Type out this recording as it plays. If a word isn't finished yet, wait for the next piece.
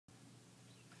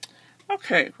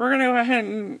Okay, we're going to go ahead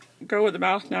and go with the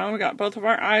mouth now. We got both of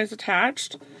our eyes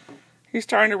attached. He's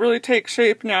starting to really take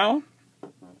shape now.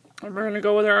 And we're going to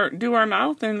go with do our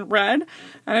mouth in red.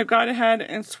 And I've got ahead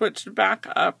and switched back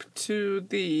up to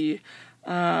the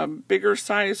bigger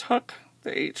size hook,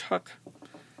 the H hook.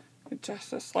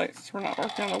 Adjust this light so we're not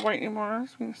working on the white anymore.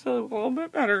 So we can see a little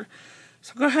bit better.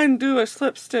 So go ahead and do a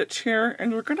slip stitch here.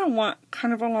 And we're going to want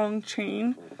kind of a long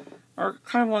chain or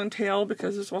kind of long tail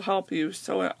because this will help you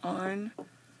sew it on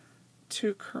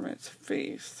to Kermit's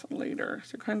face later.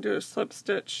 So kind of do a slip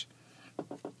stitch.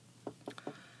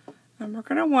 And we're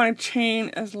going to want to chain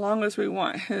as long as we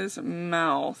want his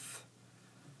mouth.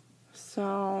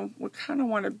 So we kind of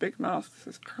want a big mouth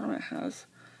because Kermit has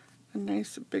a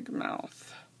nice big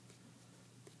mouth.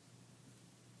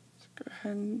 So go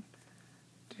ahead and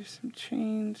do some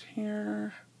chains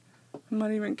here. I'm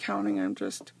not even counting, I'm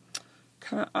just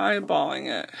kind of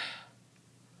eyeballing it.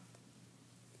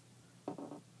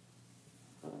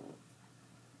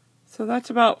 So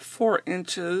that's about 4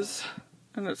 inches.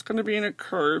 And it's going to be in a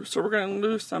curve, so we're going to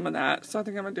lose some of that. So I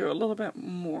think I'm going to do a little bit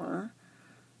more.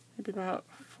 Maybe about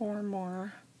 4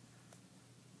 more.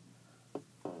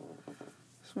 So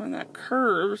when that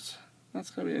curves, that's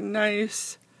going to be a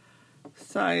nice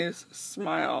size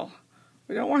smile.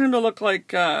 We don't want him to look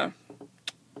like,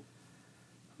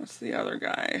 what's the other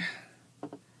guy?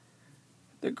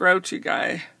 The grouchy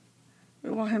guy. We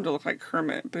want him to look like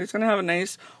Kermit, but he's going to have a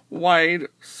nice wide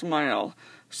smile.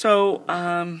 So,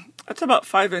 that's about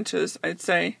 5 inches, I'd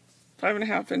say,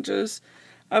 5.5 inches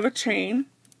of a chain.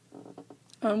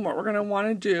 What we're going to want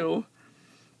to do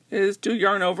is do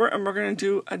yarn over, and we're going to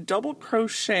do a double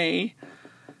crochet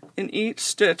in each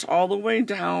stitch all the way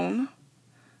down.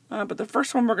 But the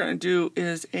first one we're going to do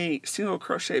is a single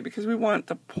crochet because we want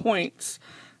the points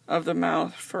of the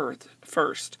mouth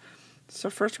first. So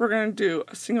first we're going to do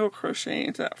a single crochet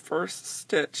into that first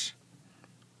stitch,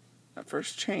 that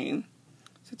first chain.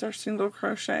 It's our single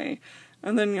crochet,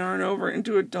 and then yarn over and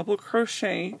do a double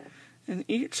crochet in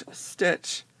each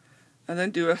stitch, and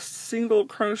then do a single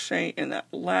crochet in that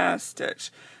last stitch.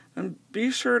 And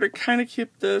be sure to kind of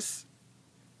keep this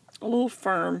a little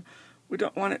firm. We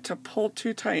don't want it to pull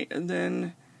too tight and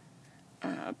then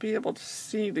be able to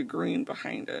see the green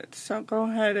behind it. So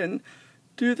go ahead and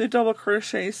do the double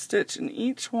crochet stitch in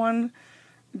each one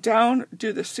down,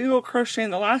 do the single crochet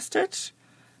in the last stitch,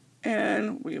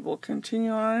 and we will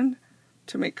continue on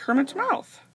to make Kermit's mouth.